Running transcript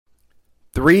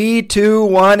Three, two,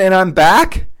 one, and I'm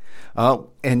back.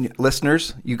 And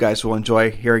listeners, you guys will enjoy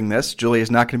hearing this. Julie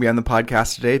is not going to be on the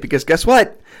podcast today because guess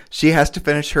what? She has to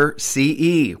finish her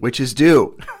CE, which is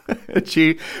due.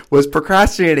 She was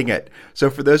procrastinating it. So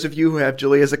for those of you who have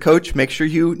Julie as a coach, make sure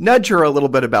you nudge her a little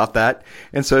bit about that.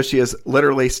 And so she is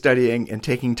literally studying and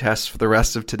taking tests for the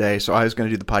rest of today. So I was going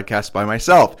to do the podcast by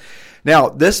myself. Now,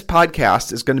 this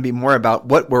podcast is going to be more about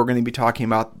what we're going to be talking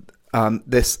about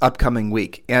this upcoming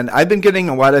week. And I've been getting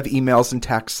a lot of emails and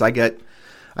texts.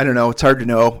 I don't know, it's hard to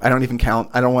know. I don't even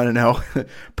count. I don't want to know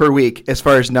per week as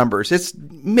far as numbers. It's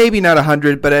maybe not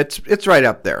 100, but it's right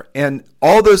up there. And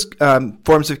all those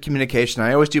forms of communication,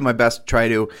 I always do my best to try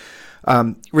to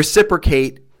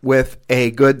reciprocate with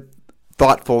a good,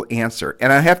 thoughtful answer.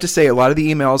 And I have to say, a lot of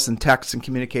the emails and texts and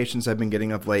communications I've been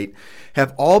getting of late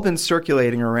have all been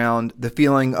circulating around the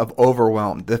feeling of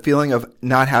overwhelmed, the feeling of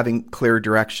not having clear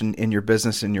direction in your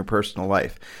business and your personal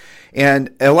life.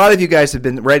 And a lot of you guys have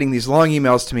been writing these long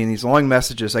emails to me and these long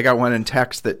messages. I got one in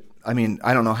text that, I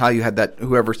don't know how you had that,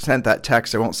 whoever sent that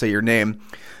text, I won't say your name,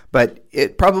 but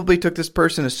it probably took this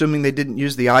person, assuming they didn't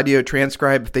use the audio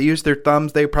transcribe. If they used their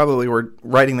thumbs, they probably were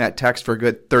writing that text for a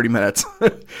good 30 minutes.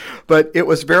 But it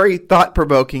was very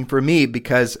thought-provoking for me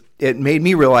because it made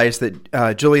me realize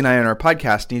that Julie and I on our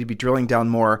podcast need to be drilling down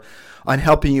more on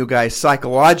helping you guys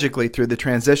psychologically through the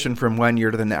transition from one year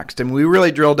to the next. And we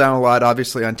really drill down a lot,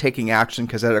 obviously, on taking action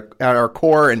because at our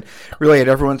core and really at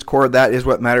everyone's core, that is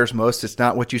what matters most. It's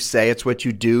not what you say, it's what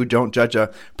you do. Don't judge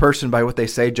a person by what they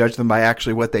say, judge them by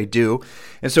actually what they do.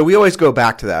 And so we always go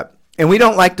back to that. And we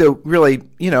don't like to really,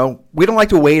 we don't like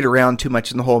to wade around too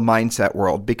much in the whole mindset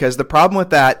world because the problem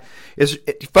with that is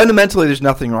fundamentally there's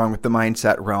nothing wrong with the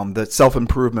mindset realm, the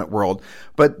self-improvement world.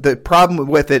 But the problem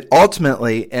with it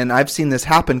ultimately, and I've seen this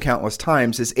happen countless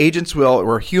times, is agents will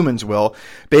or humans will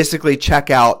basically check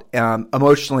out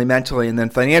emotionally, mentally, and then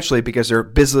financially because they're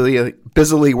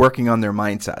busily working on their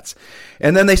mindsets.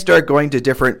 And then they start going to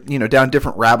different, down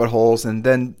different rabbit holes, and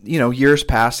then, years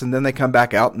pass, and then they come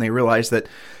back out and they realize that,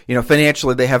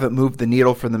 financially they haven't moved the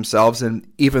needle for themselves, and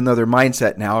even though their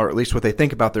mindset now, or at least what they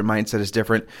think about their mindset is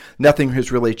different, nothing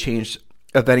has really changed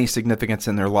of any significance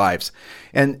in their lives.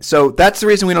 And so that's the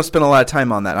reason we don't spend a lot of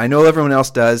time on that. I know everyone else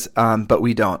does, but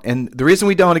we don't. And the reason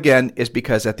we don't, again, is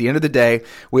because at the end of the day,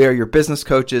 we are your business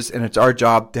coaches, and it's our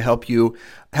job to help you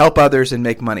help others and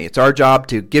make money. It's our job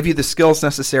to give you the skills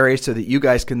necessary so that you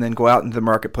guys can then go out into the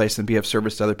marketplace and be of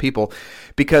service to other people.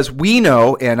 Because we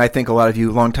know, and I think a lot of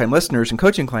you longtime listeners and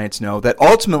coaching clients know, that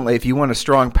ultimately if you want a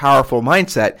strong, powerful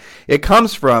mindset, it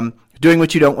comes from doing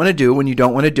what you don't want to do when you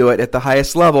don't want to do it at the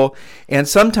highest level. And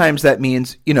sometimes that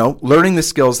means, learning the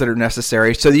skills that are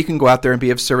necessary so that you can go out there and be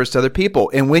of service to other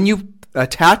people. And when you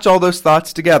attach all those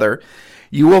thoughts together,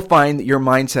 you will find that your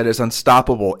mindset is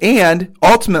unstoppable. And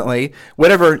ultimately,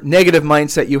 whatever negative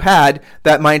mindset you had,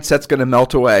 that mindset's going to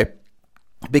melt away.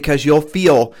 Because you'll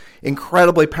feel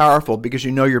incredibly powerful because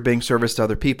you know you're being service to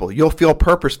other people. You'll feel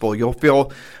purposeful. You'll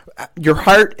feel your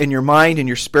heart and your mind and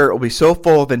your spirit will be so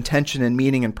full of intention and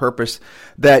meaning and purpose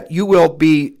that you will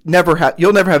you'll never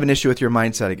have an issue with your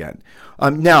mindset again.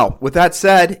 Now, with that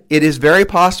said, it is very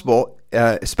possible,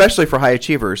 especially for high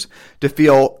achievers, to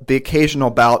feel the occasional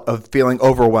bout of feeling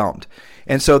overwhelmed.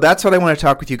 And so that's what I want to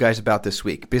talk with you guys about this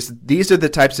week, because these are the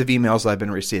types of emails I've been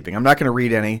receiving. I'm not going to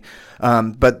read any,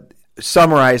 but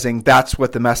summarizing, that's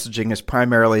what the messaging has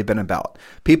primarily been about.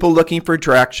 People looking for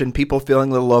direction, people feeling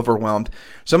a little overwhelmed.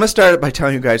 So I'm going to start by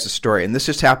telling you guys a story. And this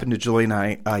just happened to Julie and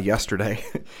I yesterday.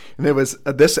 And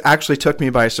this actually took me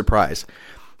by surprise.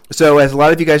 So as a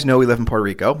lot of you guys know, we live in Puerto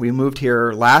Rico. We moved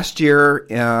here last year,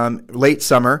 late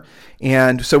summer.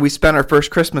 And so we spent our first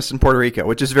Christmas in Puerto Rico,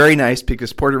 which is very nice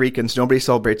because Puerto Ricans, nobody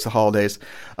celebrates the holidays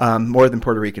more than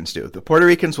Puerto Ricans do. The Puerto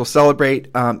Ricans will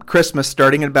celebrate Christmas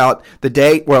starting at about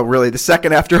the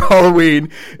second after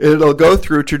Halloween. It'll go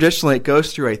through, traditionally it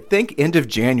goes through, I think, end of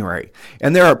January.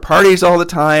 And there are parties all the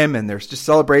time, and there's just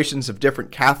celebrations of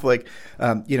different Catholic,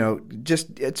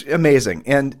 it's amazing.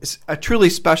 And it's a truly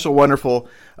special, wonderful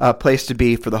place to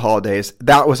be for the holidays.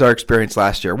 That was our experience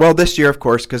last year. Well, this year, of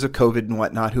course, because of COVID and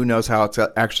whatnot, who knows how it's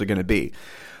actually going to be.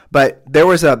 But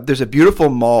there's a beautiful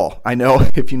mall. I know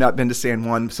if you've not been to San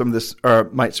Juan, some of this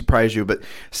might surprise you, but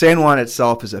San Juan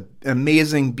itself is an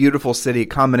amazing, beautiful city, a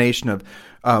combination of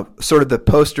sort of the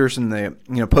posters and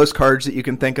the postcards that you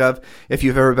can think of. If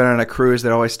you've ever been on a cruise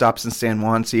that always stops in San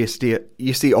Juan, so you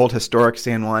see old historic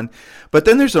San Juan. But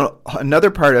then there's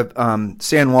another part of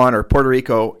San Juan or Puerto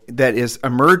Rico that is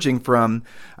emerging from,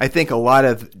 I think, a lot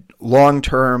of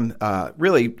long-term,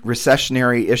 really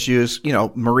recessionary issues.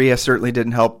 Maria certainly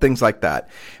didn't help, things like that.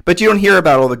 But you don't hear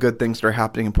about all the good things that are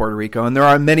happening in Puerto Rico, and there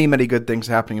are many, many good things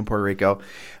happening in Puerto Rico.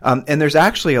 And there's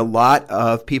actually a lot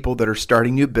of people that are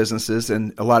starting new businesses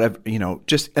and a lot of,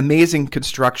 just amazing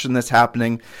construction that's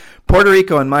happening. Puerto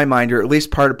Rico, in my mind, or at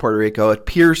least part of Puerto Rico,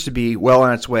 appears to be well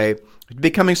on its way,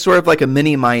 becoming sort of like a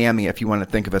mini Miami, if you want to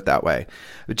think of it that way,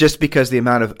 just because the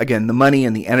amount of, again, the money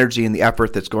and the energy and the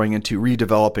effort that's going into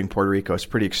redeveloping Puerto Rico is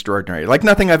pretty extraordinary, like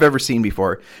nothing I've ever seen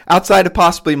before, outside of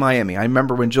possibly Miami. I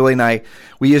remember when Julie and I,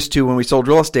 when we sold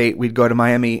real estate, we'd go to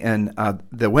Miami in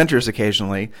the winters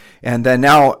occasionally, and then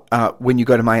now when you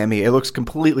go to Miami, it looks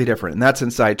completely different, and that's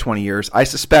inside 20 years. I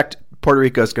suspect Puerto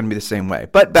Rico is going to be the same way.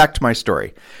 But back to my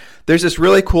story. There's this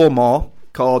really cool mall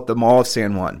called the Mall of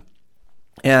San Juan.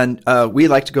 And we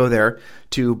like to go there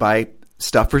to buy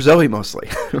stuff for Zoe mostly,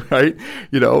 right?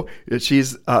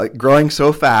 She's growing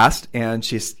so fast, and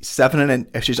she's 7,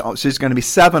 and she's going to be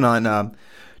 7 on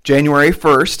January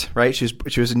 1st, right?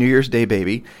 She was a New Year's Day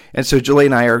baby, and so Julie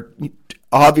and I are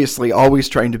obviously always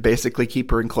trying to basically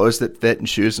keep her in clothes that fit and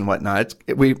shoes and whatnot.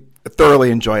 We thoroughly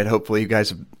enjoy it. Hopefully, you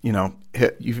guys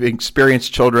have you've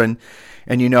experienced children,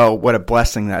 and you know what a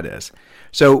blessing that is.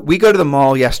 So we go to the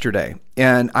mall yesterday,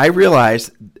 and I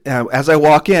realize as I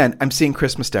walk in, I'm seeing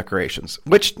Christmas decorations,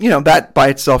 which, that by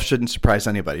itself shouldn't surprise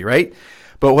anybody, right?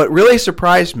 But what really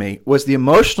surprised me was the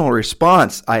emotional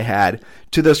response I had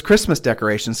to those Christmas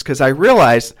decorations, because I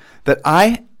realized that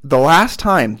the last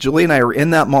time Julie and I were in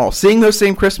that mall seeing those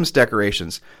same Christmas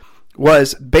decorations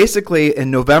was basically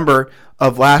in November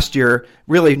of last year,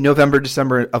 really November,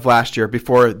 December of last year,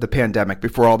 before the pandemic,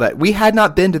 before all that. We had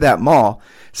not been to that mall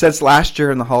since last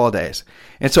year in the holidays.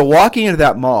 And so walking into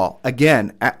that mall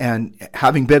again, and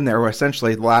having been there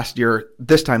essentially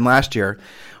this time last year,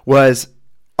 was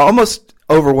almost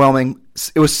overwhelming.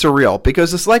 It was surreal,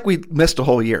 because it's like we missed a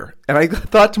whole year. And I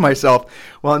thought to myself,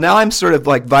 well, now I'm sort of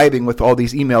like vibing with all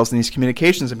these emails and these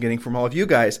communications I'm getting from all of you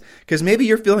guys, because maybe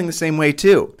you're feeling the same way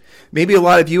too. Maybe a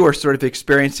lot of you are sort of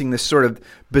experiencing this sort of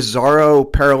bizarro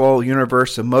parallel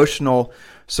universe, emotional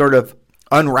sort of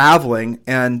unraveling,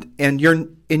 and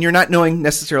you're not knowing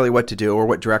necessarily what to do or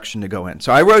what direction to go in.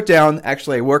 So I wrote down,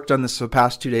 actually I worked on this for the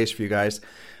past 2 days for you guys.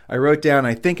 I wrote down,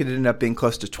 I think it ended up being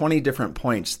close to 20 different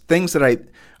points, things that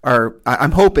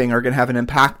I'm hoping are going to have an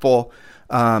impactful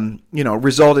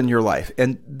result in your life.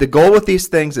 And the goal with these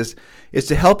things is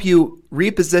to help you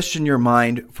reposition your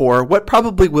mind for what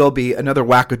probably will be another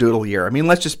wackadoodle year. I mean,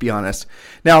 let's just be honest.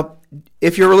 Now,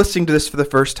 if you're listening to this for the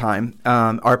first time,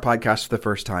 our podcast for the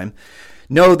first time,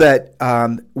 know that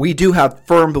we do have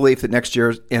firm belief that next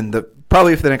year and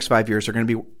probably for the next 5 years are going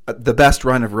to be the best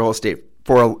run of real estate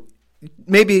for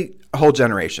maybe a whole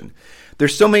generation.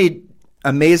 There's so many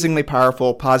amazingly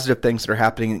powerful, positive things that are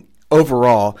happening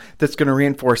overall that's going to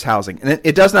reinforce housing. And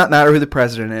it does not matter who the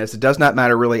president is. It does not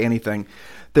matter really anything.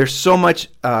 There's so much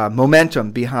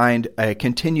momentum behind a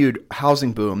continued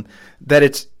housing boom that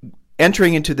it's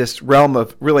entering into this realm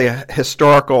of really a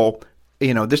historical,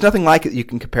 there's nothing like it you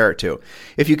can compare it to.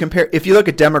 If you look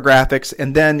at demographics,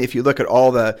 and then if you look at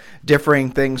all the differing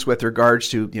things with regards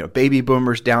to, baby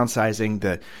boomers downsizing,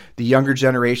 the younger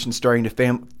generation starting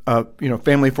to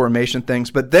family formation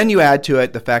things, but then you add to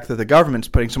it the fact that the government's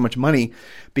putting so much money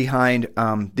behind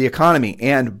the economy,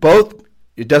 and both.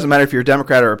 It doesn't matter if you're a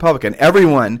Democrat or a Republican.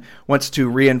 Everyone wants to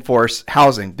reinforce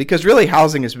housing, because really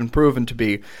housing has been proven to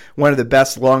be one of the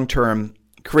best long-term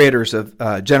creators of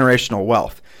generational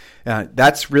wealth.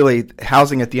 That's really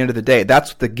housing at the end of the day.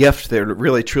 That's the gift that it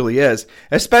really truly is,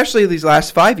 especially these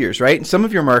last 5 years, right? In some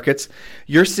of your markets,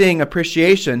 you're seeing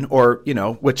appreciation or,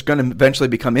 which is going to eventually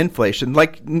become inflation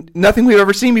like nothing we've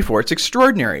ever seen before. It's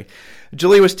extraordinary.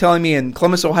 Julie was telling me in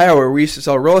Columbus, Ohio, where we used to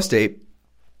sell real estate,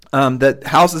 that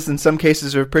houses in some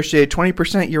cases have appreciated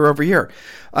 20% year over year.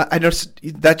 I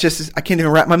can't even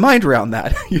wrap my mind around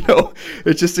that.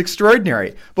 It's just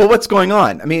extraordinary. But what's going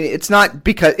on? I mean, it's not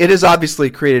because it is obviously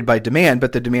created by demand,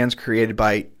 but the demand's created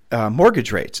by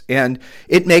mortgage rates, and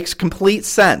it makes complete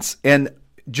sense. And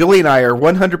Julie and I are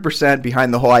 100%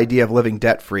 behind the whole idea of living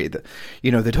debt-free.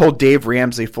 The whole Dave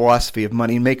Ramsey philosophy of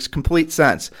money makes complete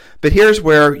sense. But here's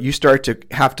where you start to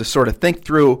have to sort of think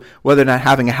through whether or not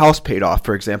having a house paid off,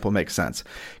 for example, makes sense.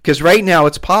 Because right now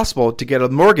it's possible to get a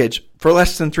mortgage for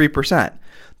less than 3%.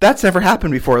 That's never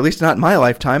happened before, at least not in my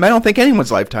lifetime. I don't think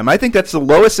anyone's lifetime. I think that's the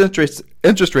lowest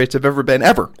interest rates have ever been,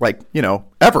 ever.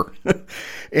 Ever.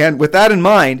 And with that in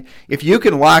mind, if you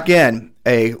can lock in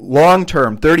a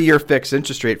long-term 30-year fixed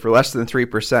interest rate for less than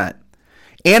 3%,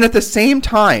 and at the same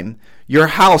time, your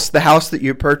house, the house that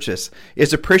you purchase,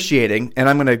 is appreciating, and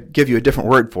I'm going to give you a different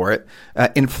word for it,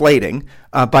 inflating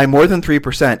by more than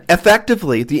 3%,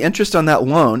 effectively, the interest on that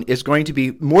loan is going to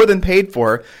be more than paid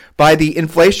for by the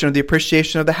inflation or the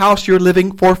appreciation of the house you're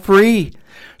living for free.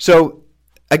 So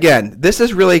again, this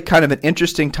is really kind of an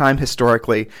interesting time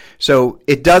historically. So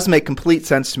it does make complete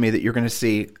sense to me that you're going to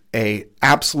see a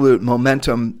absolute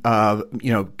momentum,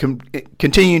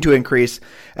 continuing to increase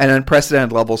at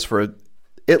unprecedented levels for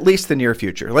at least the near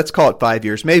future. Let's call it 5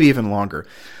 years, maybe even longer.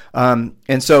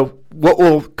 And so what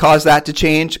will cause that to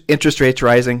change? Interest rates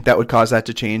rising, that would cause that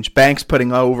to change. Banks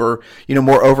putting over,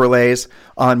 more overlays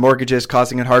on mortgages,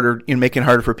 causing it harder, making it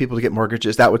harder for people to get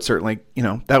mortgages. That would certainly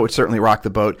rock the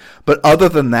boat. But other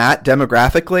than that,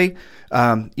 demographically,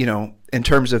 in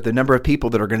terms of the number of people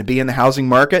that are going to be in the housing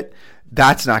market,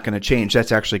 that's not going to change.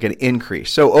 That's actually going to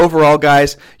increase. So overall,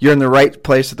 guys, you're in the right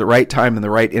place at the right time in the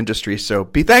right industry. So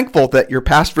be thankful that your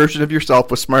past version of yourself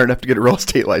was smart enough to get a real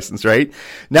estate license, right?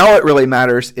 Now what really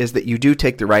matters is that you do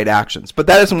take the right actions. But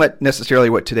that isn't necessarily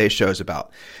what today's show is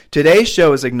about. Today's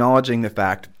show is acknowledging the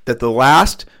fact that the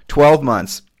last 12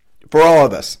 months, for all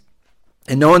of us,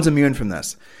 and no one's immune from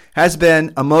this, has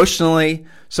been emotionally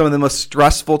some of the most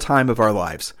stressful time of our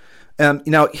lives.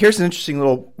 Now, here's an interesting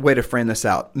little way to frame this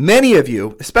out. Many of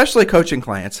you, especially coaching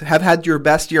clients, have had your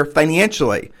best year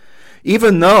financially,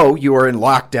 even though you were in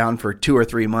lockdown for 2 or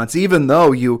 3 months, even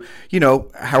though you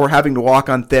were having to walk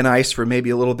on thin ice for maybe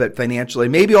a little bit financially.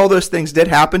 Maybe all those things did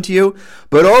happen to you,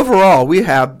 but overall, we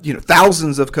have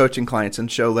thousands of coaching clients and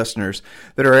show listeners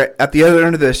that are at the other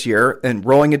end of this year and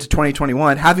rolling into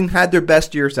 2021, having had their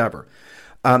best years ever.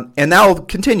 And that will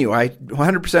continue. I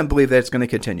 100% believe that it's going to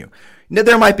continue. Now,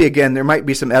 there might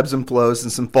be some ebbs and flows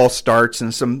and some false starts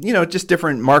and some, just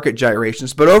different market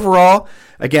gyrations. But overall,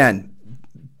 again,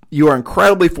 you are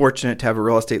incredibly fortunate to have a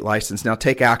real estate license. Now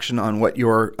take action on what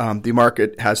the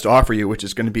market has to offer you, which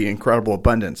is going to be incredible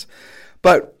abundance.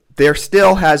 But there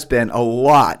still has been a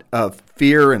lot of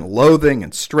fear and loathing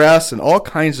and stress and all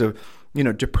kinds of,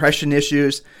 depression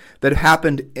issues that have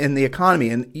happened in the economy.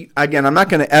 And again, I'm not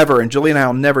going to ever, and Julie and I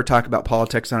will never talk about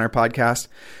politics on our podcast,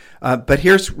 but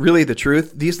here's really the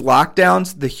truth. These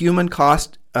lockdowns, the human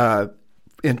cost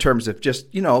in terms of just,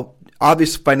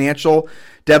 obvious financial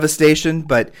devastation,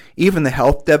 but even the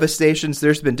health devastations,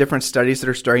 there's been different studies that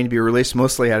are starting to be released,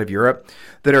 mostly out of Europe,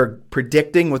 that are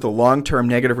predicting what the long-term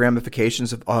negative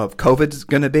ramifications of COVID is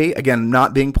going to be. Again,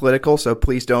 not being political, so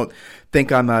please don't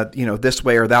think I'm this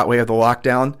way or that way of the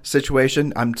lockdown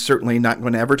situation. I'm certainly not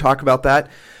going to ever talk about that.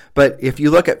 But if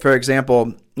you look at, for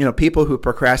example, people who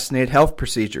procrastinate health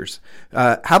procedures,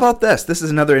 how about this? This is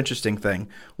another interesting thing.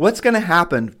 What's going to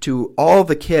happen to all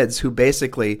the kids who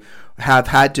basically have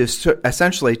had to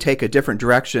essentially take a different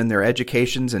direction in their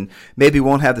educations and maybe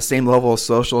won't have the same level of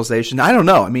socialization? I don't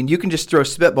know. I mean, you can just throw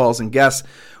spitballs and guess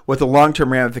what the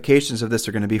long-term ramifications of this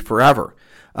are going to be forever.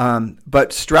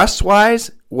 But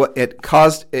stress-wise, what it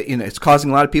caused, it's causing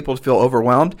a lot of people to feel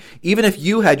overwhelmed. Even if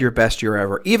you had your best year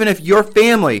ever, even if your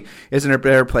family is in a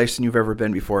better place than you've ever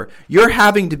been before, you're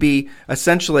having to be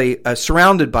essentially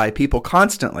surrounded by people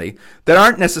constantly that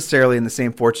aren't necessarily in the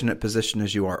same fortunate position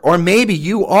as you are. Or maybe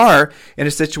you are in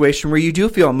a situation where you do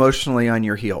feel emotionally on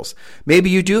your heels. Maybe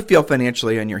you do feel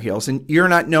financially on your heels, and you're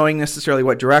not knowing necessarily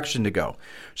what direction to go.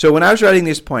 So when I was writing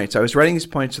these points, I was writing these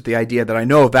points with the idea that I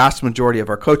know a vast majority of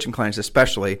our coaching clients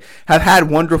especially have had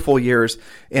wonderful years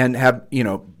and have,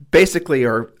 basically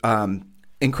are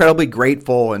incredibly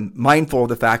grateful and mindful of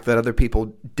the fact that other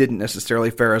people didn't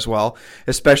necessarily fare as well,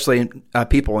 especially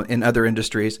people in other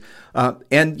industries.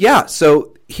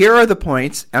 So here are the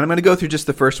points, and I'm going to go through just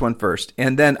the first one first.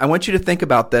 And then I want you to think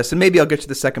about this, and maybe I'll get to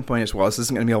the second point as well. This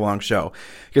isn't going to be a long show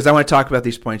because I want to talk about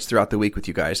these points throughout the week with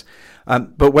you guys.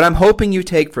 But what I'm hoping you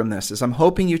take from this is I'm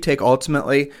hoping you take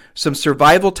ultimately some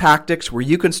survival tactics where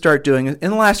you can start doing in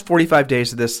the last 45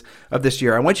 days of this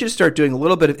year. I want you to start doing a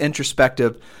little bit of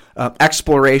introspective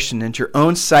exploration into your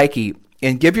own psyche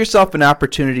and give yourself an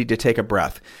opportunity to take a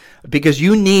breath, because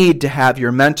you need to have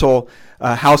your mental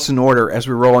house in order as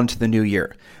we roll into the new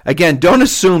year. Again, don't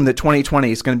assume that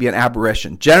 2020 is going to be an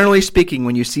aberration. Generally speaking,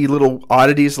 when you see little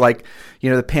oddities like,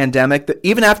 the pandemic,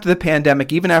 even after the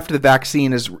pandemic, even after the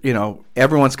vaccine is,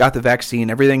 everyone's got the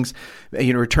vaccine, everything's,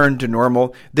 returned to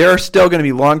normal, there are still going to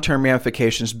be long-term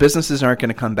ramifications. Businesses aren't going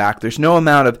to come back. There's no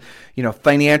amount of,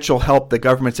 financial help the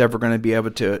government's ever going to be able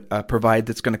to provide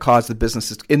that's going to cause the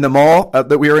businesses. In the mall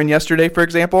that we were in yesterday, for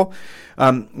example,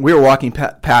 we were walking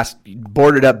past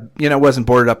boarded up, wasn't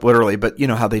boarded up literally, but you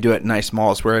know how they do it in nice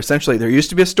malls where essentially there used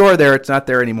to be a store there. It's not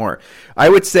there anymore. I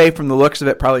would say from the looks of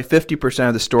it, probably 50%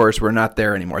 of the stores were not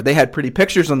there anymore. They had pretty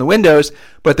pictures on the windows,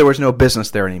 but there was no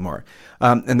business there anymore.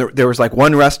 And there was like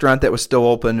one restaurant that was still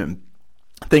open and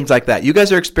things like that. You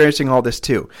guys are experiencing all this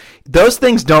too. Those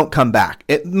things don't come back.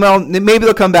 Maybe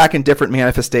they'll come back in different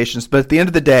manifestations, but at the end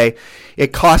of the day,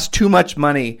 it costs too much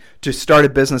money to start a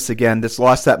business again that's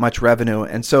lost that much revenue.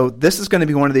 And so this is going to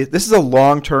be this is a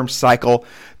long-term cycle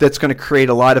that's going to create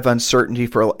a lot of uncertainty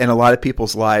in a lot of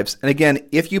people's lives. And again,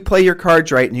 if you play your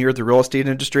cards right and you're the real estate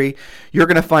industry, you're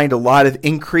going to find a lot of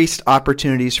increased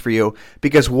opportunities for you,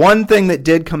 because one thing that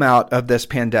did come out of this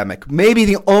pandemic, maybe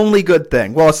the only good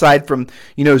thing, well, aside from,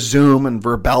 Zoom and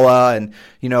Verbella and,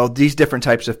 these different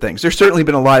types of things, there's certainly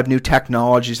been a lot of new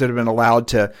technologies that have been allowed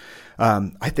to,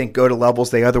 I think, go to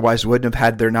levels they otherwise wouldn't have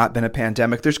had there not been a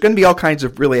pandemic. There's going to be all kinds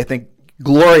of really, I think,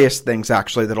 glorious things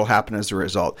actually that'll happen as a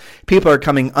result. People are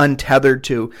coming untethered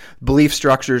to belief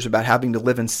structures about having to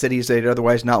live in cities they'd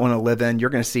otherwise not want to live in. You're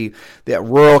going to see that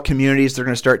rural communities, they're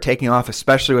going to start taking off,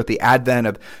 especially with the advent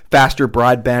of faster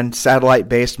broadband,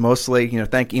 satellite-based mostly.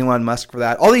 Thank Elon Musk for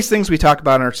that. All these things we talk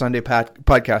about on our Sunday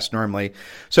podcast normally.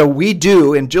 So we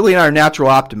do, and Julie and I are natural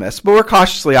optimists, but we're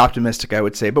cautiously optimistic, I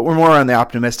would say, but we're more on the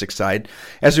optimistic side.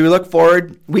 As we look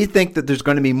forward, we think that there's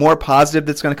going to be more positive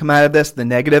that's going to come out of this than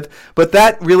negative, but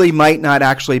that really might not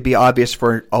actually be obvious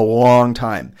for a long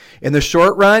time. In the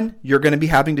short run, you're going to be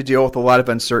having to deal with a lot of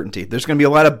uncertainty. There's going to be a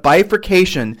lot of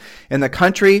bifurcation in the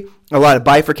country, a lot of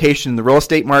bifurcation in the real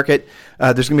estate market.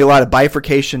 There's going to be a lot of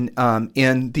bifurcation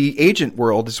in the agent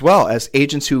world as well, as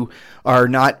agents who are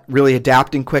not really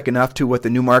adapting quick enough to what the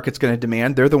new market's going to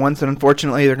demand. They're the ones that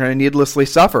unfortunately they're going to needlessly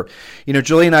suffer.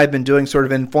 Julie and I have been doing sort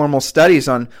of informal studies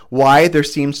on why there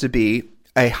seems to be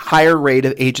a higher rate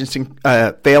of agents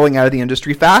failing out of the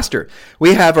industry faster.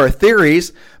 We have our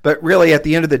theories, but really at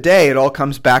the end of the day, it all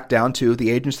comes back down to the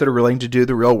agents that are willing to do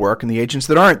the real work and the agents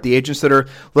that aren't, the agents that are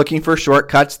looking for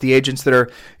shortcuts, the agents that are,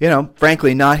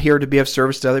 frankly, not here to be of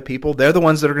service to other people. They're the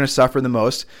ones that are going to suffer the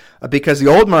most because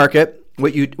the old market,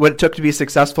 what it took to be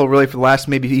successful really for the last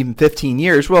maybe even 15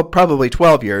 years, well, probably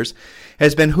 12 years,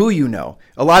 has been who you know.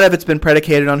 A lot of it's been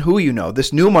predicated on who you know.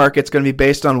 This new market's going to be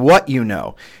based on what you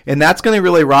know. And that's going to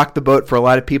really rock the boat for a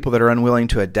lot of people that are unwilling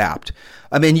to adapt.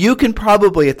 I mean, you can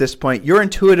probably at this point, you're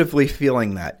intuitively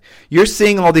feeling that. You're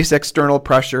seeing all these external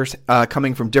pressures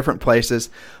coming from different places.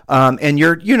 And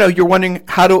you're wondering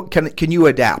can you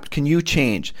adapt? Can you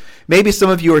change? Maybe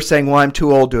some of you are saying, well, I'm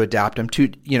too old to adapt. I'm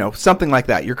too, something like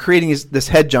that. You're creating this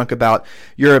head junk about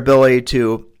your ability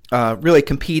to really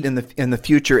compete in the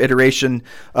future iteration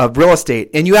of real estate.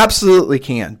 And you absolutely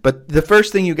can. But the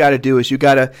first thing you got to do is you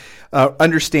got to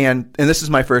understand, and this is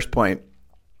my first point,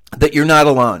 that you're not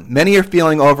alone. Many are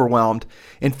feeling overwhelmed,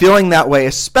 and feeling that way,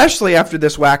 especially after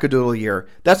this wackadoodle year,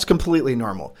 that's completely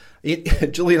normal.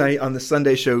 Julie and I on the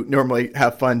Sunday show normally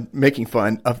have fun making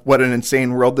fun of what an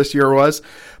insane world this year was.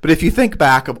 But if you think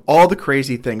back of all the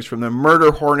crazy things, from the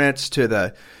murder hornets to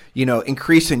the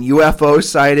increase in UFO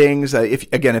sightings. If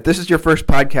this is your first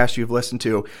podcast you've listened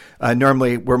to,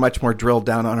 normally we're much more drilled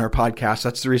down on our podcast.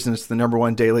 That's the reason it's the number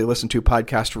one daily listened to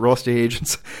podcast for real estate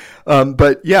agents.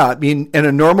 But yeah, I mean, in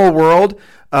a normal world,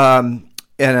 and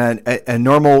a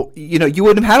normal, you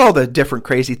wouldn't have had all the different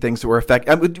crazy things that were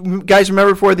affecting. Guys,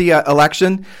 remember before the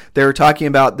election, they were talking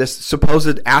about this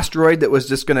supposed asteroid that was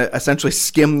just going to essentially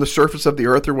skim the surface of the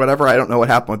earth or whatever. I don't know what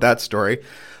happened with that story.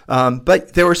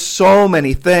 But there were so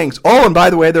many things. Oh, and by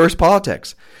the way, there was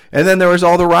politics. And then there was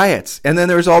all the riots. And then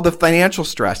there was all the financial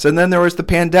stress. And then there was the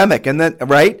pandemic. And then,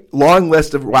 right? Long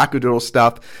list of wackadoodle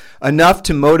stuff. Enough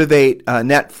to motivate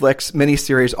Netflix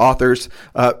miniseries authors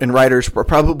and writers for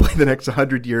probably the next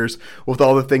 100 years with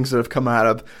all the things that have come out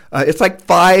of. It's like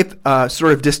 5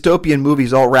 sort of dystopian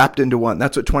movies all wrapped into one.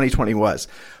 That's what 2020 was.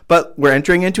 But we're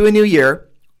entering into a new year.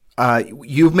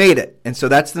 You've made it. And so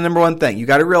that's the number one thing. You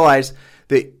got to realize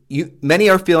that many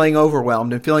are feeling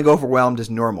overwhelmed, and feeling overwhelmed is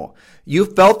normal. You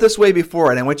felt this way before,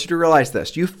 and I want you to realize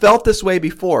this. You felt this way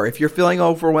before. If you're feeling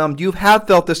overwhelmed, you have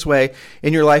felt this way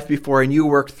in your life before, and you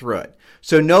worked through it.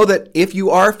 So know that if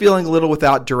you are feeling a little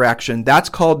without direction, that's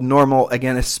called normal,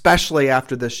 again, especially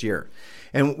after this year.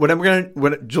 And what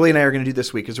Julie and I are going to do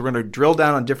this week is we're going to drill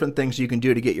down on different things you can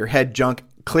do to get your head junk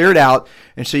cleared out,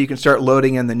 and so you can start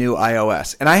loading in the new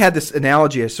iOS. And I had this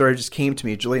analogy, it sort of just came to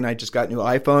me. Julie and I just got new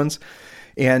iPhones.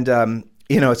 And,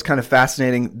 it's kind of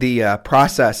fascinating, the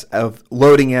process of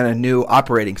loading in a new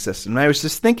operating system. And I was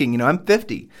just thinking, I'm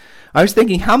 50. I was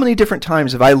thinking, how many different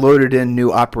times have I loaded in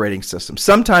new operating systems?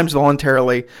 Sometimes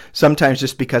voluntarily, sometimes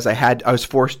just because I was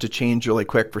forced to change really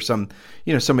quick for some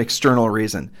external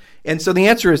reason. And so the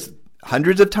answer is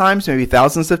hundreds of times, maybe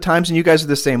thousands of times, and you guys are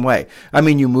the same way. I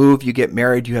mean, you move, you get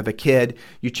married, you have a kid,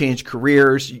 you change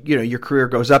careers, your career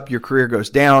goes up, your career goes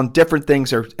down, different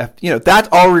things are, that's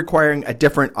all requiring a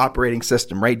different operating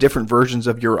system, right? Different versions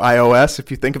of your iOS,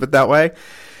 if you think of it that way.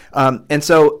 And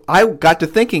so I got to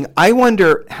thinking, I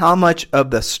wonder how much of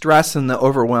the stress and the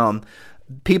overwhelm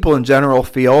people in general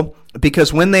feel,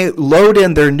 because when they load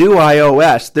in their new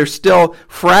iOS, there's still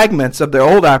fragments of their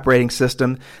old operating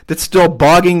system that's still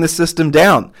bogging the system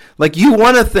down. Like, you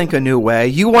want to think a new way.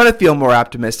 You want to feel more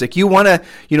optimistic. You want to,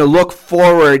 look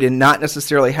forward and not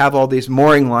necessarily have all these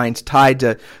mooring lines tied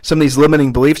to some of these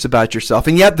limiting beliefs about yourself.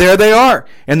 And yet there they are,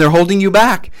 and they're holding you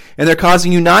back, and they're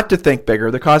causing you not to think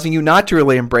bigger. They're causing you not to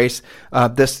really embrace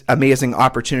this amazing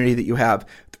opportunity that you have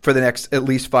for the next at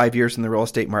least 5 years in the real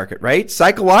estate market, right?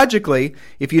 Psychologically,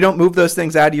 if you don't move those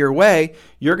things out of your way,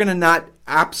 you're going to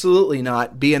absolutely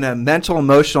not be in a mental,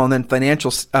 emotional, and then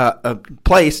financial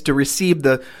place to receive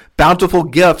the bountiful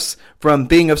gifts from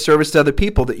being of service to other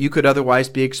people that you could otherwise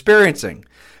be experiencing.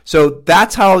 So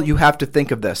that's how you have to think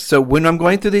of this. So when I'm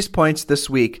going through these points this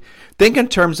week, think in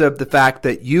terms of the fact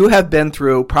that you have been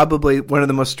through probably one of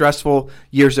the most stressful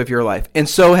years of your life. And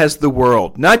so has the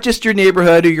world. Not just your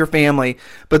neighborhood or your family,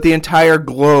 but the entire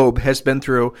globe has been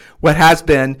through what has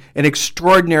been an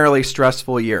extraordinarily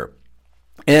stressful year.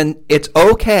 And it's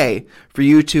okay for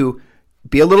you to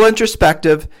be a little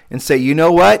introspective and say, you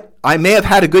know what? I may have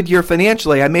had a good year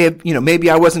financially. I may have, maybe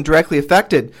I wasn't directly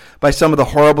affected by some of the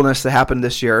horribleness that happened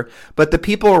this year, but the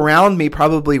people around me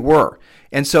probably were.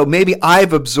 And so maybe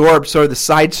I've absorbed sort of the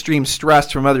side stream stress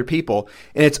from other people,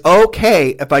 and it's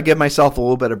okay if I give myself a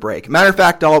little bit of break. Matter of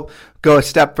fact, I'll go a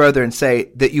step further and say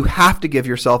that you have to give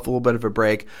yourself a little bit of a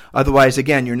break. Otherwise,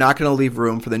 again, you're not going to leave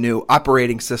room for the new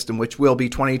operating system, which will be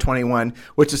 2021,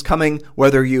 which is coming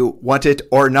whether you want it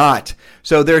or not.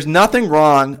 So there's nothing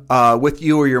wrong with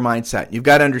you or your mindset. You've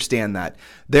got to understand that.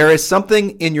 There is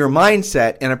something in your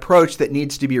mindset and approach that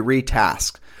needs to be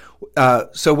retasked.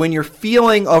 So when you're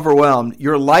feeling overwhelmed,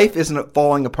 your life isn't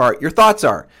falling apart. Your thoughts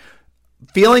are.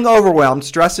 Feeling overwhelmed,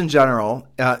 stress in general,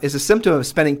 is a symptom of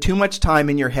spending too much time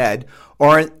in your head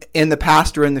or in the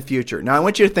past or in the future. Now, I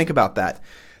want you to think about that.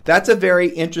 That's a very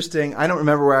interesting, I don't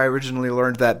remember where I originally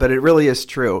learned that, but it really is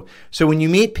true. So when you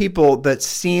meet people that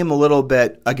seem a little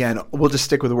bit, again, we'll just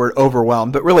stick with the word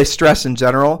overwhelmed, but really stress in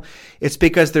general, it's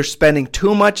because they're spending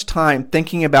too much time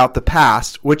thinking about the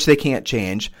past, which they can't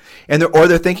change, or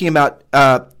they're thinking about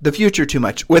the future too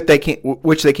much, which they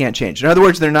can't change. In other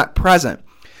words, they're not present.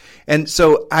 And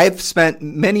so I've spent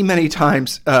many, many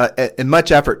times and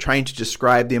much effort trying to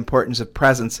describe the importance of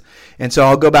presence. And so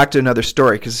I'll go back to another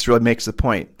story because this really makes the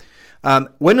point.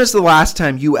 When was the last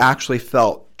time you actually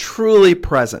felt truly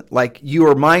present, like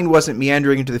your mind wasn't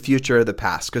meandering into the future or the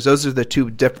past? Because those are the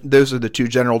two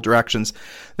general directions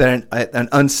that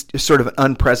an sort of an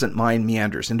unpresent mind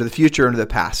meanders, into the future and into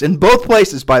the past. And both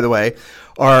places, by the way,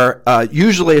 are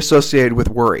usually associated with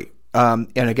worry. And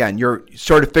again, you're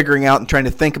sort of figuring out and trying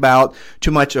to think about too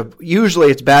much of,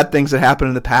 usually it's bad things that happened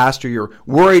in the past, or you're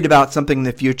worried about something in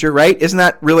the future, right? Isn't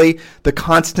that really the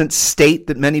constant state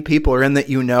that many people are in that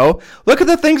you know? Look at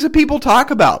the things that people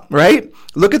talk about, right?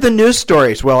 Look at the news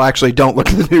stories. Well, actually, don't look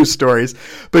at the news stories,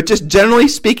 but just generally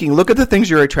speaking, look at the things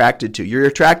you're attracted to. You're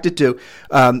attracted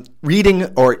to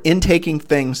reading or intaking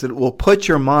things that will put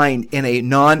your mind in a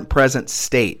non-present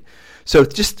state. So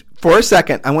just for a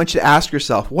second, I want you to ask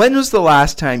yourself, when was the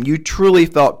last time you truly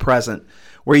felt present,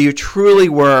 where you truly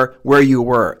were where you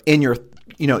were in your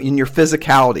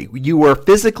physicality? You were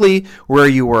physically where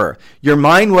you were. Your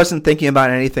mind wasn't thinking about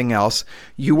anything else.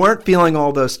 You weren't feeling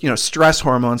all those, stress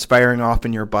hormones firing off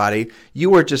in your body.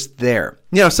 You were just there.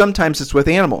 Sometimes it's with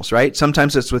animals, right?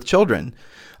 Sometimes it's with children.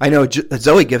 I know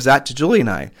Zoe gives that to Julie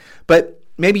and I, but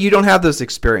maybe you don't have those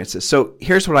experiences. So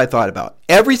here's what I thought about.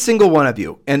 Every single one of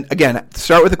you, and again,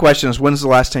 start with the question is, when's the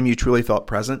last time you truly felt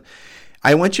present?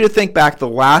 I want you to think back the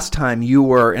last time you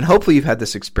were, and hopefully you've had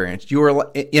this experience, you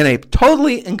were in a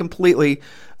totally and completely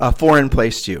foreign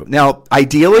place to you. Now,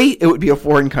 ideally, it would be a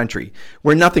foreign country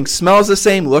where nothing smells the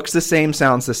same, looks the same,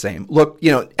 sounds the same.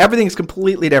 Everything's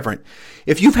completely different.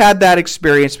 If you've had that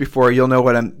experience before, you'll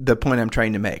know the point I'm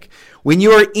trying to make. When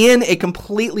you are in a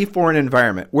completely foreign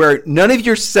environment where none of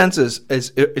your senses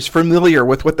is familiar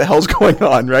with what the hell's going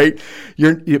on, right?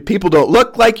 People don't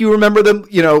look like you remember them,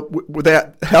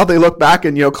 how they look back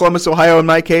in, Columbus, Ohio, in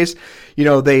my case.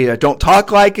 They don't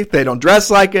talk like it. They don't dress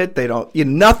like it. They don't,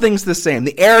 nothing's the same.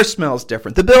 The air smells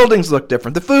different. The buildings look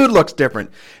different. The food looks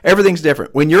different. Everything's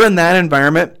different. When you're in that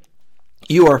environment,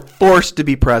 you are forced to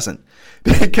be present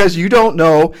because you don't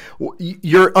know,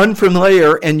 you're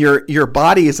unfamiliar, and your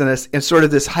body is in sort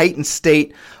of this heightened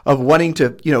state of wanting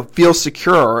to, feel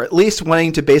secure, or at least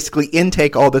wanting to basically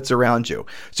intake all that's around you.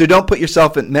 So don't put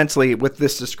yourself mentally with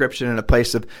this description in a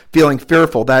place of feeling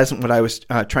fearful. That isn't what I was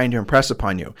trying to impress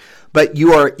upon you. But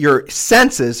your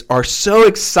senses are so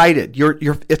excited.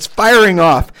 It's firing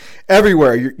off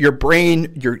everywhere. Your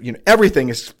brain, everything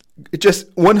is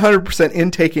just 100%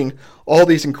 intaking all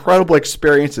these incredible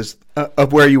experiences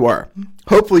of where you are.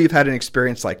 Hopefully you've had an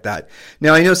experience like that.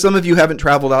 Now, I know some of you haven't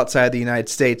traveled outside the United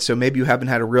States, so maybe you haven't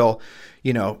had a real,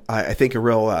 I think a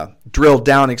real drilled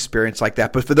down experience like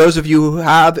that. But for those of you who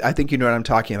have, I think you know what I'm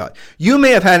talking about. You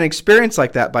may have had an experience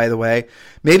like that, by the way.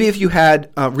 Maybe if you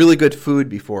had really good food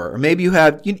before, or maybe you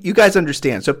have, you guys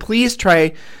understand. So please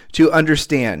try to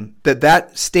understand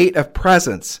that state of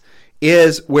presence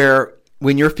is where,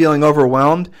 when you're feeling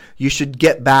overwhelmed, you should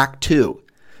get back to.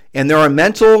 And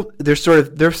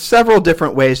there's several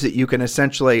different ways that you can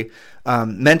essentially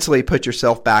mentally put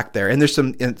yourself back there. And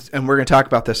and we're going to talk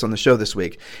about this on the show this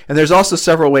week. And there's also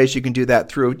several ways you can do that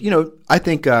through, I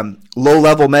think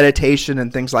low-level meditation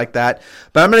and things like that.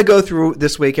 But I'm going to go through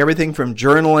this week everything from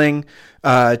journaling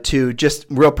to just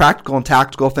real practical and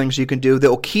tactical things you can do that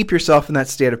will keep yourself in that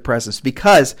state of presence.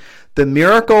 Because the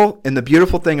miracle and the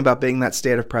beautiful thing about being in that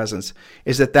state of presence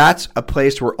is that that's a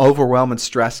place where overwhelm and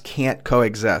stress can't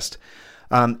coexist.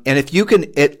 And if you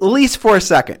can, at least for a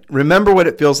second, remember what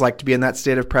it feels like to be in that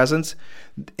state of presence,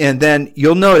 and then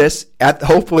you'll notice at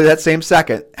hopefully that same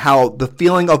second how the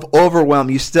feeling of overwhelm,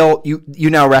 you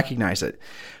now recognize it.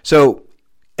 So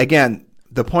again,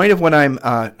 the point of what I'm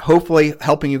hopefully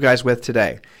helping you guys with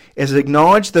today is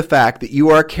acknowledge the fact that you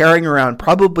are carrying around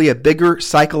probably a bigger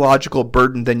psychological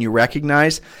burden than you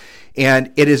recognize.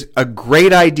 And it is a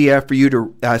great idea for you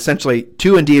to essentially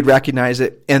to indeed recognize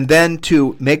it, and then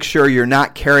to make sure you're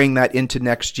not carrying that into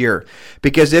next year.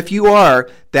 Because if you are,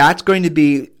 that's going to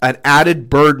be an added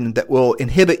burden that will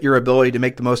inhibit your ability to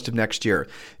make the most of next year.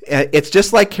 It's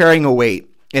just like carrying a weight.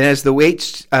 And as the weight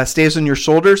stays on your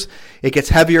shoulders, it gets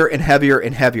heavier and heavier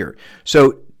and heavier.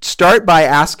 So start by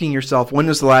asking yourself, when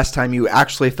was the last time you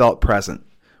actually felt present?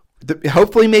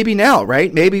 Hopefully maybe now,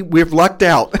 right? Maybe we've lucked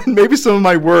out. Maybe some of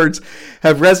my words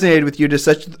have resonated with you to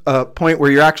such a point where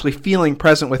you're actually feeling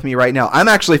present with me right now. I'm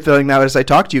actually feeling that as I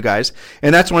talk to you guys.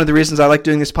 And that's one of the reasons I like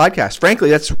doing this podcast. Frankly,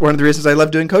 that's one of the reasons I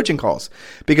love doing coaching calls.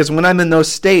 Because when I'm in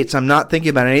those states, I'm not thinking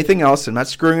about anything else. I'm not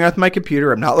screwing around with my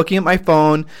computer. I'm not looking at my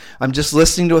phone. I'm just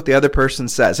listening to what the other person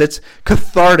says. It's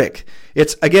cathartic.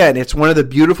 It's one of the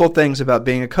beautiful things about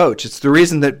being a coach. It's the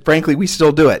reason that, frankly, we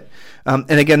still do it.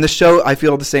 And again, this show, I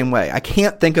feel the same way. I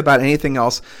can't think about anything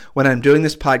else when I'm doing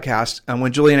this podcast, and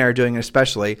when Julie and I are doing it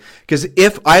especially, because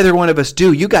if either one of us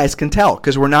do, you guys can tell,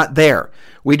 because we're not there.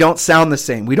 We don't sound the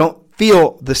same. We don't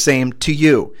feel the same to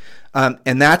you.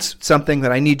 And that's something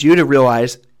that I need you to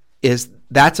realize is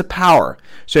that's a power.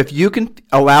 So if you can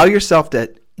allow yourself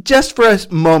to, just for a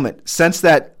moment, sense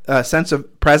that sense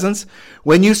of presence,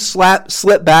 when you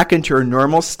slip back into your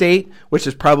normal state, which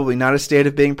is probably not a state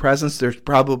of being present,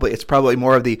 it's probably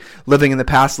more of the living in the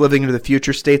past, living into the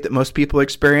future state that most people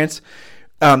experience,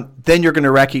 then you're going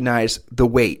to recognize the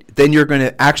weight. Then you're going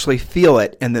to actually feel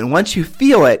it. And then once you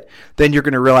feel it, then you're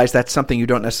going to realize that's something you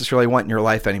don't necessarily want in your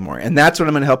life anymore. And that's what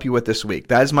I'm going to help you with this week.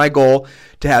 That is my goal,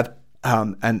 to have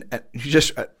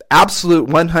just absolute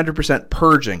 100%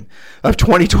 purging of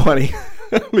 2020.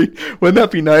 Wouldn't that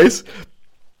be nice?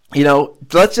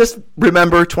 Let's just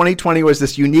remember 2020 was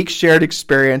this unique shared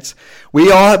experience. We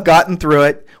all have gotten through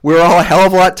it. We're all a hell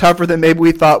of a lot tougher than maybe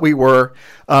we thought we were.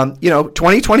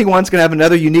 2021 is going to have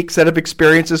another unique set of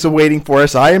experiences awaiting for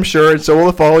us, I am sure, and so will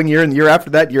the following year and the year after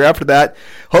that.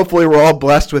 Hopefully we're all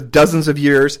blessed with dozens of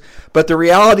years. But the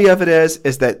reality of it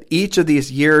is that each of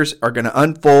these years are going to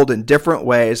unfold in different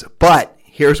ways. But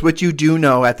here's what you do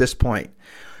know at this point.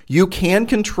 You can't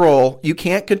control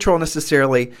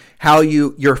necessarily how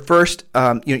your first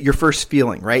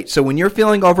feeling, right? So when you're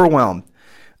feeling overwhelmed,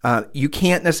 you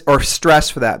can't, or stress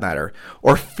for that matter,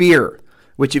 or fear,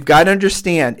 what you've got to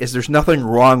understand is there's nothing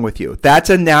wrong with you. That's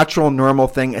a natural, normal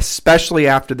thing, especially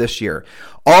after this year.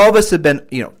 All of us have been,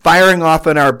 firing off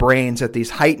in our brains at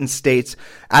these heightened states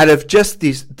out of just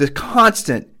the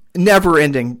constant,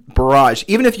 never-ending barrage.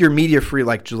 Even if you're media-free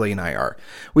like Julie and I are.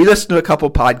 We listen to a couple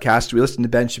podcasts. We listen to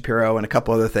Ben Shapiro and a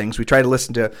couple other things. We try to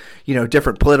listen to,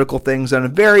 different political things on a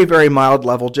very, very mild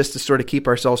level just to sort of keep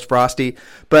ourselves frosty.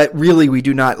 But really, we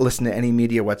do not listen to any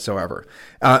media whatsoever.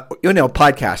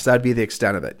 Podcasts, that'd be the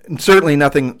extent of it. And certainly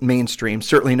nothing mainstream,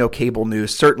 certainly no cable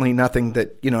news, certainly nothing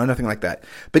that, nothing like that.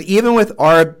 But even with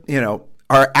our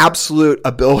our absolute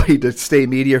ability to stay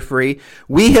media free.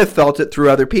 We have felt it through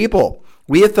other people.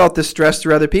 We have felt this stress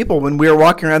through other people. When we were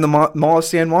walking around the Mall of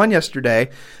San Juan yesterday,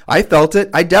 I felt it.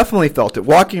 I definitely felt it.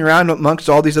 Walking around amongst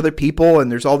all these other people,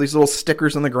 and there's all these little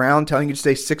stickers on the ground telling you to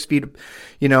stay 6 feet,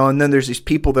 and then there's these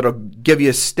people that'll give you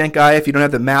a stink eye if you don't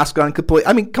have the mask on completely.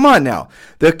 I mean, come on now.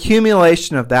 The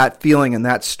accumulation of that feeling and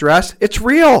that stress, it's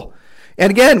real. And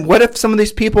again, what if some of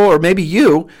these people, or maybe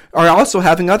you, are also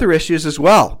having other issues as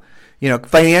well?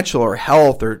 Financial or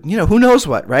health or, who knows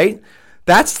what, right?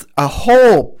 That's a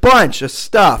whole bunch of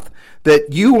stuff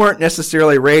that you weren't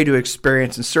necessarily ready to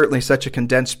experience in certainly such a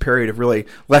condensed period of really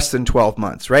less than 12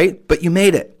 months, right? But you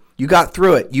made it. You got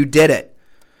through it. You did it.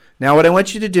 Now, what I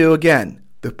want you to do, again,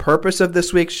 the purpose of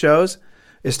this week's shows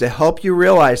is to help you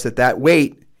realize that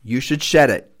weight, you should shed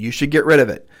it. You should get rid of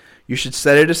it. You should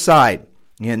set it aside.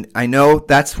 And I know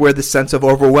that's where the sense of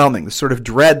overwhelming, the sort of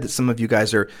dread that some of you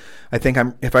guys are,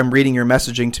 if I'm reading your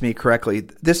messaging to me correctly,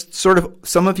 this sort of,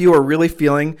 some of you are really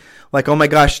feeling like, oh my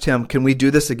gosh, Tim, can we do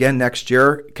this again next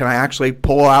year? Can I actually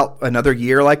pull out another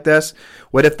year like this?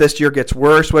 What if this year gets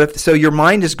worse? So your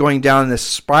mind is going down this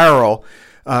spiral,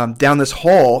 down this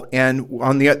hole, and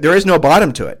there is no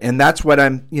bottom to it. And that's what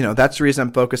that's the reason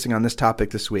I'm focusing on this topic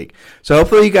this week. So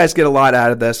hopefully you guys get a lot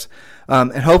out of this.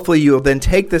 And hopefully you will then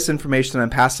take this information that I'm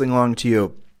passing along to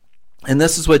you. And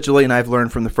this is what Julie and I have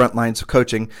learned from the front lines of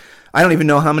coaching. I don't even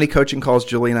know how many coaching calls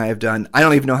Julie and I have done. I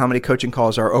don't even know how many coaching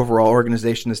calls our overall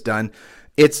organization has done.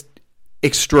 It's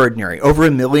extraordinary. Over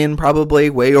 1 million, probably,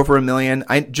 way over 1 million.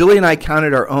 Julie and I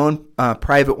counted our own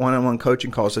private one-on-one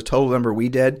coaching calls, the total number we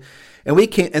did. And we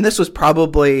did this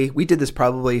probably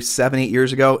 7-8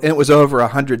 years ago, and it was over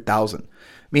 100,000. I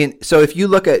mean, so if you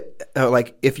look at,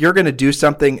 if you're going to do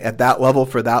something at that level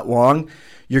for that long,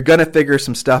 you're going to figure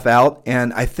some stuff out.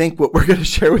 And I think what we're going to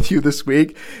share with you this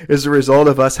week is the result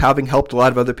of us having helped a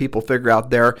lot of other people figure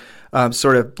out their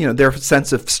their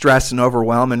sense of stress and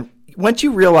overwhelm. And once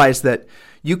you realize that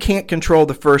you can't control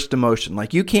the first emotion,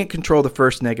 like you can't control the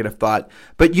first negative thought,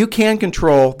 but you can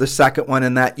control the second one,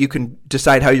 and that you can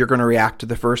decide how you're going to react to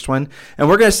the first one. And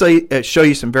we're going to show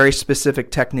you some very specific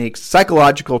techniques,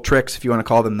 psychological tricks, if you want to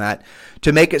call them that,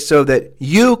 to make it so that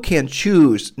you can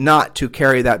choose not to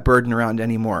carry that burden around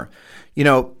anymore.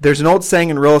 There's an old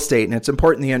saying in real estate, and it's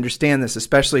important that you understand this,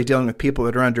 especially dealing with people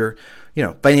that are under,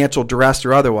 financial duress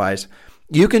or otherwise.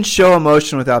 You can show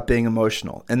emotion without being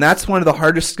emotional. And that's one of the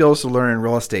hardest skills to learn in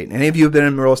real estate. Any of you have been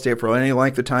in real estate for any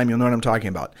length of time, you'll know what I'm talking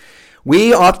about.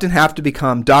 We often have to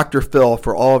become Dr. Phil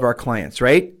for all of our clients,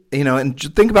 right? And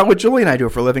think about what Julie and I do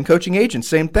for a living, coaching agents,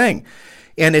 same thing.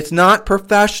 And it's not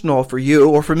professional for you,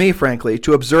 or for me, frankly,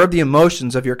 to observe the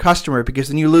emotions of your customer, because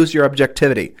then you lose your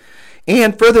objectivity.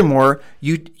 And furthermore,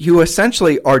 you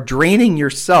essentially are draining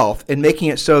yourself and making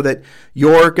it so that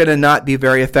you're going to not be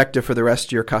very effective for the rest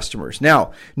of your customers.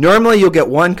 Now, normally you'll get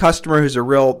one customer who's a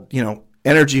real,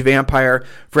 energy vampire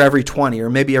for every 20 or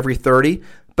maybe every 30.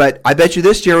 But I bet you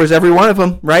this year was every one of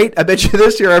them, right? I bet you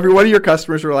this year every one of your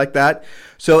customers were like that.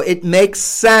 So it makes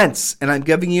sense. And I'm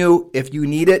giving you, if you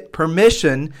need it,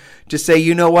 permission to say,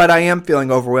 you know what, I am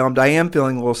feeling overwhelmed. I am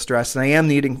feeling a little stressed, and I am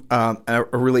needing a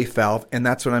relief valve. And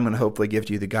that's what I'm going to hopefully give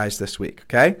to you the guys this week,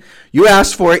 okay? You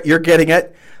asked for it. You're getting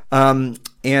it.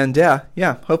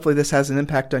 Hopefully this has an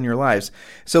impact on your lives.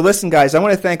 So listen, guys, I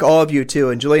want to thank all of you too.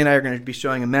 And Julie and I are going to be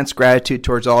showing immense gratitude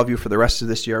towards all of you for the rest of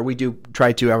this year. We do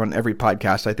try to on every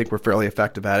podcast. I think we're fairly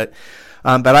effective at it.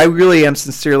 But I really am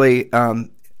sincerely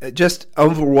just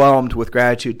overwhelmed with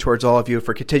gratitude towards all of you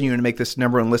for continuing to make this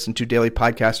 #1 listened to daily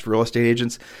podcast for real estate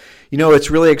agents.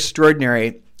 It's really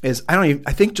extraordinary.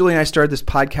 I think Julie and I started this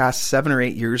podcast 7 or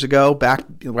 8 years ago, back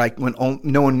like when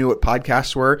no one knew what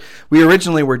podcasts were. We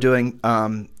originally were doing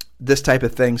this type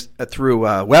of things through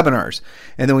webinars,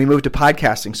 and then we moved to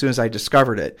podcasting as soon as I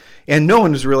discovered it. And no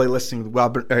one was really listening to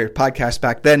podcasts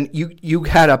back then. You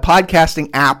had a podcasting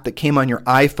app that came on your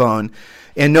iPhone,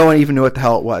 and no one even knew what the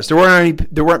hell it was.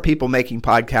 There weren't people making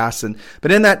podcasts,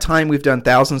 but in that time we've done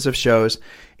thousands of shows.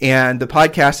 And the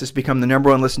podcast has become the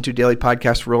 #1 listened to daily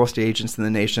podcast for real estate agents in the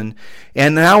nation.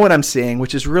 And now what I'm seeing,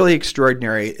 which is really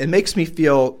extraordinary, it makes me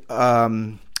feel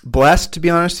blessed, to be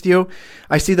honest with you.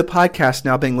 I see the podcast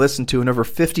now being listened to in over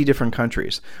 50 different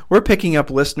countries. We're picking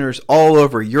up listeners all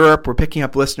over Europe. We're picking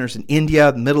up listeners in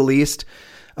India, the Middle East.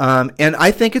 And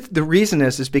I think the reason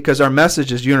is because our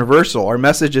message is universal. Our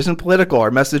message isn't political.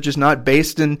 Our message is not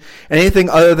based in anything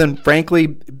other than,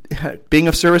 frankly, being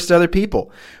of service to other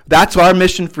people. That's our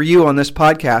mission for you on this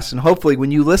podcast. And hopefully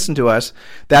when you listen to us,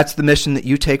 that's the mission that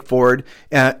you take forward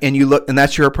and you look, and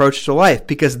that's your approach to life.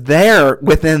 Because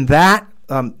within that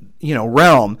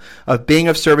realm of being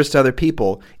of service to other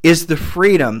people is the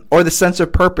freedom or the sense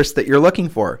of purpose that you're looking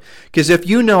for. Because if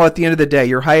you know at the end of the day,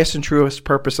 your highest and truest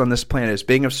purpose on this planet is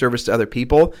being of service to other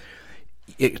people,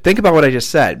 think about what I just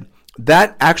said.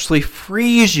 That actually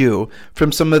frees you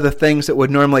from some of the things that would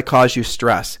normally cause you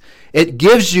stress. It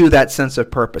gives you that sense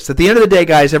of purpose. At the end of the day,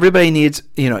 guys, everybody needs,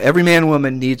 every man and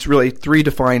woman needs really 3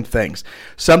 defined things.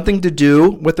 Something to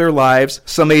do with their lives,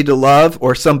 somebody to love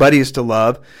or somebody's to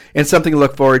love, and something to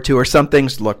look forward to or some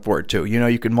things to look forward to.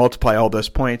 You can multiply all those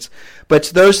points. But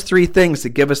it's those 3 things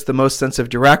that give us the most sense of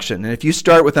direction. And if you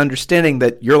start with understanding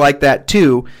that you're like that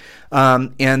too,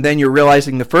 and then you're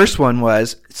realizing the first one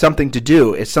was something to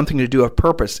do. It's something to do of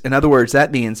purpose. In other words,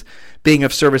 that means being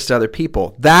of service to other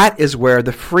people. That is where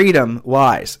the freedom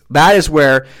lies. That is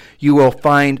where you will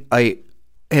find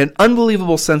an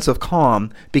unbelievable sense of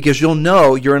calm, because you'll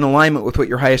know you're in alignment with what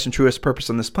your highest and truest purpose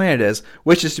on this planet is,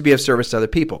 which is to be of service to other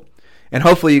people. And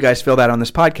hopefully you guys feel that on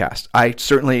this podcast. I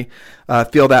certainly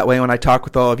feel that way when I talk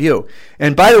with all of you.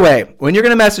 And by the way, when you're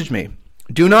going to message me,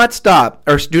 do not start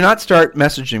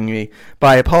messaging me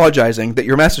by apologizing that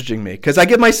you're messaging me, because I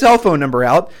give my cell phone number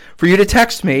out for you to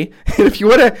text me. And if you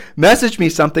want to message me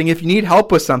something, if you need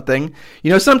help with something,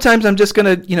 sometimes I'm just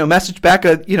going to, message back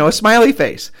a smiley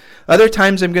face. Other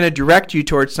times I'm going to direct you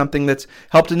towards something that's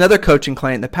helped another coaching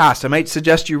client in the past. I might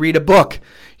suggest you read a book.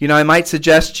 I might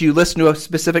suggest you listen to a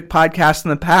specific podcast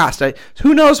in the past.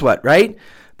 Who knows what, right?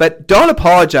 But don't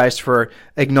apologize for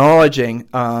acknowledging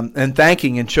and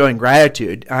thanking and showing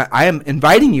gratitude. I am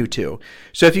inviting you to.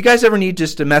 So if you guys ever need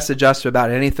just to message us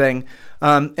about anything,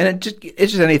 and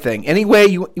it's just anything.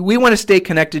 Anyway, we want to stay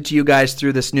connected to you guys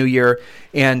through this new year,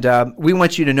 and we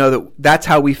want you to know that that's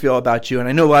how we feel about you, and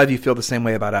I know a lot of you feel the same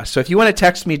way about us. So if you want to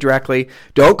text me directly,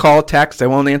 don't call, text. I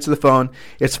won't answer the phone.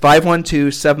 It's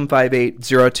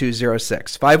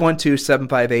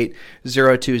 512-758-0206.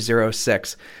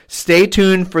 512-758-0206. Stay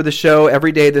tuned for the show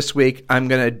every day this week. I'm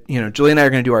going to, Julie and I are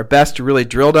going to do our best to really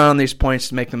drill down on these points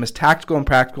to make them as tactical and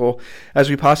practical as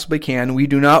we possibly can. We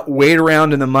do not wait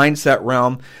around in the mindset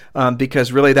realm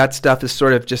because really that stuff is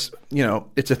sort of just,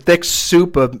 it's a thick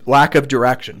soup of lack of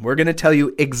direction. We're going to tell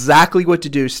you exactly what to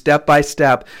do step by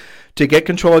step to get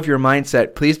control of your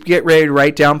mindset. Please get ready to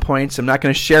write down points. I'm not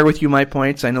going to share with you my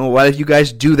points. I know a lot of you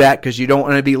guys do that because you don't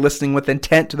want to be listening with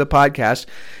intent to the podcast.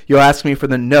 You'll ask me for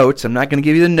the notes. I'm not going to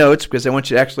give you the notes because I want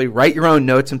you to actually write your own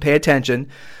notes and pay attention.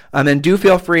 And do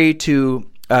feel free to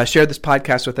share this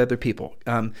podcast with other people.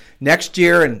 Next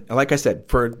year, and like I said,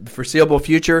 for the foreseeable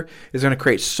future, is going to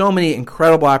create so many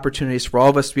incredible opportunities for all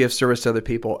of us to be of service to other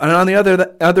people. And on the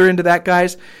other end of that,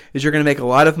 guys, is you're going to make a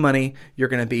lot of money. You're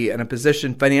going to be in a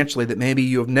position financially that maybe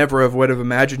you would have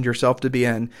imagined yourself to be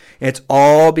in. And it's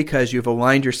all because you've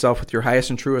aligned yourself with your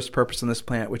highest and truest purpose on this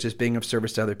planet, which is being of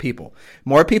service to other people.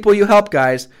 More people you help,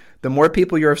 guys, the more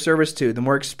people you're of service to, the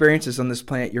more experiences on this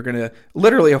planet you're going to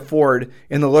literally afford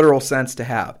in the literal sense to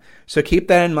have. So keep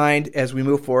that in mind as we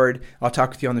move forward. I'll talk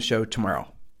with you on the show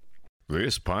tomorrow.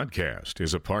 This podcast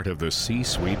is a part of the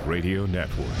C-Suite Radio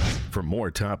Network. For more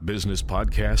top business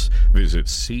podcasts, visit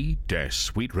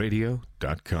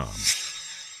c-suiteradio.com.